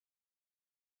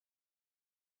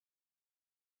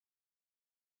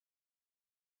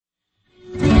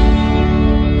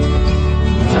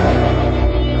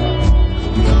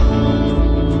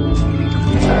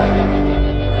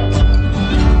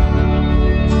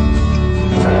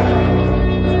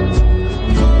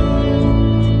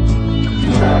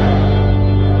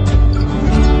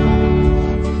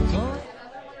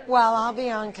I'll be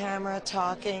on camera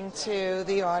talking to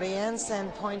the audience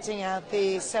and pointing out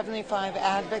the 75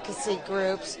 advocacy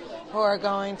groups who are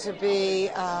going to be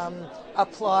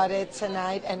applauded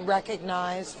tonight and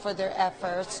recognized for their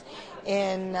efforts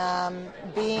in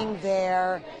being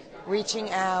there, reaching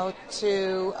out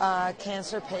to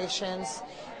cancer patients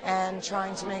and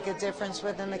trying to make a difference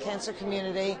within the cancer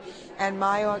community. And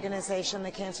my organization,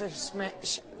 the Cancer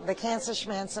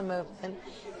Schmancer Movement,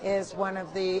 is one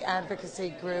of the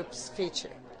advocacy groups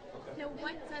featured. Now,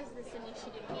 what does this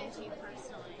initiative mean to you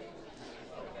personally?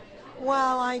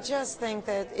 Well, I just think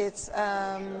that it's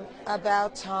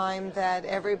about time that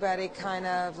everybody kind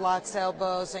of locks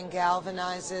elbows and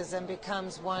galvanizes and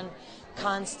becomes one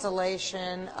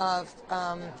constellation of,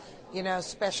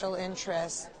 special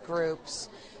interest groups.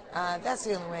 That's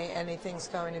the only way anything's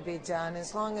going to be done.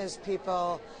 As long as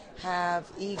people have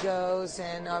egos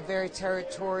and are very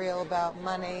territorial about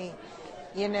money,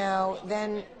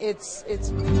 then it's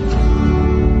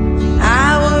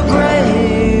I would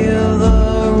brave the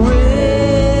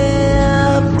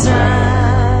riptide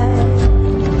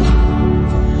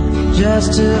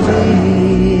just to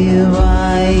be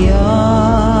by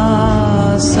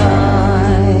your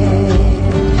side,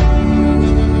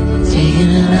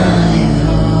 taking an eye.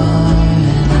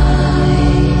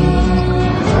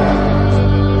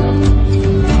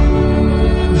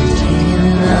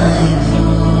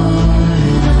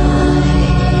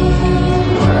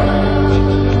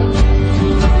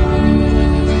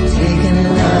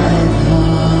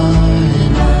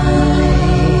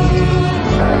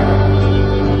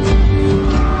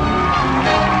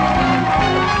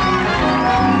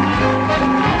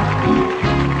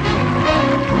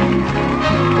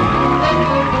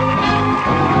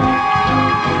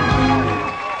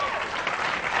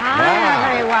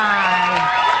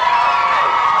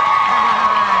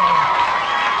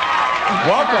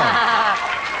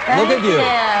 Look at you.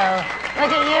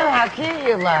 Look at you, how cute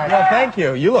you look. Well, thank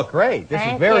you. You look great. This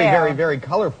is very, very, very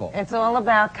colorful. It's all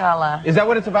about color. Is that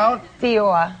what it's about?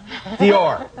 Dior.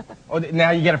 Dior. Oh,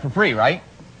 now you get it for free, right?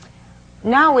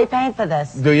 No, we paid for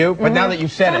this. Do you? But now that you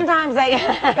said Sometimes they...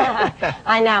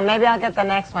 I know. Maybe I'll get the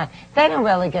next one. They don't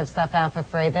really give stuff out for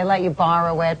free. They let you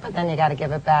borrow it, but then you got to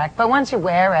give it back. But once you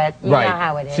wear it, you know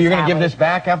how it is. So you're going to give this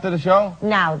back after the show?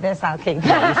 No, this I'll keep. You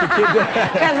should keep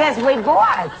it. Because this we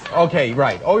bought. Okay,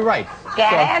 right. Oh, right.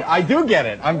 Get it? I do get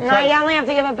it. No, you only have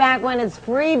to give it back when it's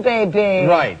free, baby.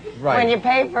 Right. When you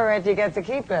pay for it, you get to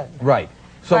keep it. Right.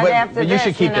 So, but you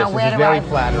should keep this. This is very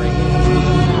flattering.